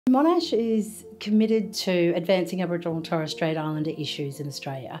Monash is committed to advancing Aboriginal and Torres Strait Islander issues in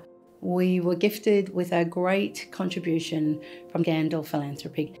Australia. We were gifted with a great contribution from Gandil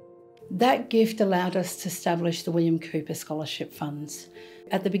Philanthropy. That gift allowed us to establish the William Cooper Scholarship Funds.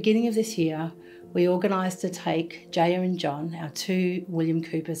 At the beginning of this year, we organised to take Jaya and John, our two William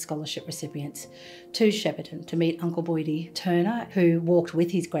Cooper Scholarship recipients, to Shepparton to meet Uncle Boydie Turner, who walked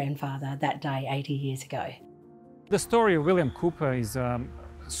with his grandfather that day 80 years ago. The story of William Cooper is a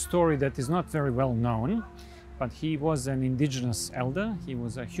story that is not very well known, but he was an Indigenous elder. He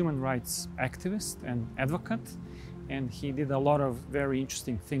was a human rights activist and advocate, and he did a lot of very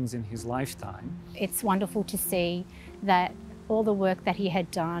interesting things in his lifetime. It's wonderful to see that all the work that he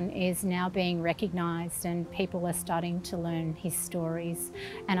had done is now being recognised, and people are starting to learn his stories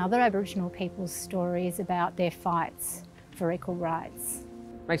and other Aboriginal people's stories about their fights for equal rights.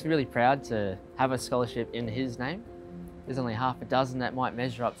 It makes me really proud to have a scholarship in his name. There's only half a dozen that might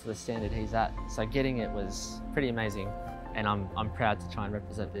measure up to the standard he's at, so getting it was pretty amazing, and I'm proud to try and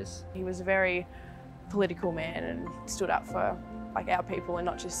represent this. He was a very political man and stood up for our people, and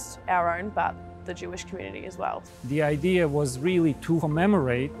not just our own but the Jewish community as well. The idea was really to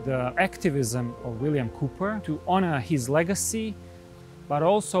commemorate the activism of William Cooper, to honour his legacy, but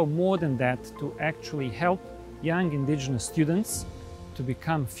also more than that, to actually help young Indigenous students to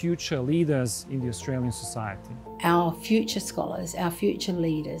become future leaders in the Australian society. Our future scholars, our future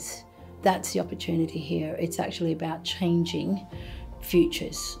leaders, that's the opportunity here. It's actually about changing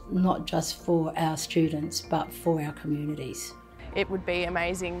futures, not just for our students, but for our communities. It would be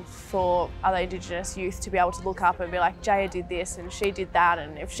amazing for other Indigenous youth to be able to look up and be like, Jaya did this and she did that,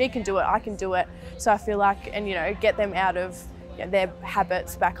 and if she can do it, I can do it. So I feel like, and get them out of their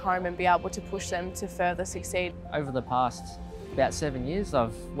habits back home and be able to push them to further succeed. Over the past about 7 years,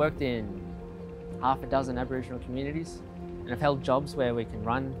 I've worked in half a dozen Aboriginal communities, and I've held jobs where we can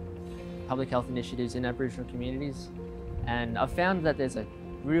run public health initiatives in Aboriginal communities. And I've found that there's a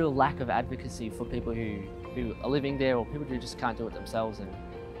real lack of advocacy for people who are living there, or people who just can't do it themselves, and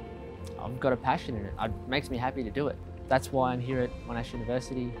I've got a passion in it. It makes me happy to do it. That's why I'm here at Monash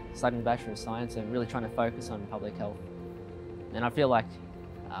University, studying a Bachelor of Science and really trying to focus on public health. And I feel like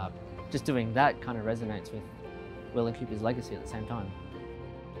just doing that kind of resonates with William Cooper's legacy at the same time.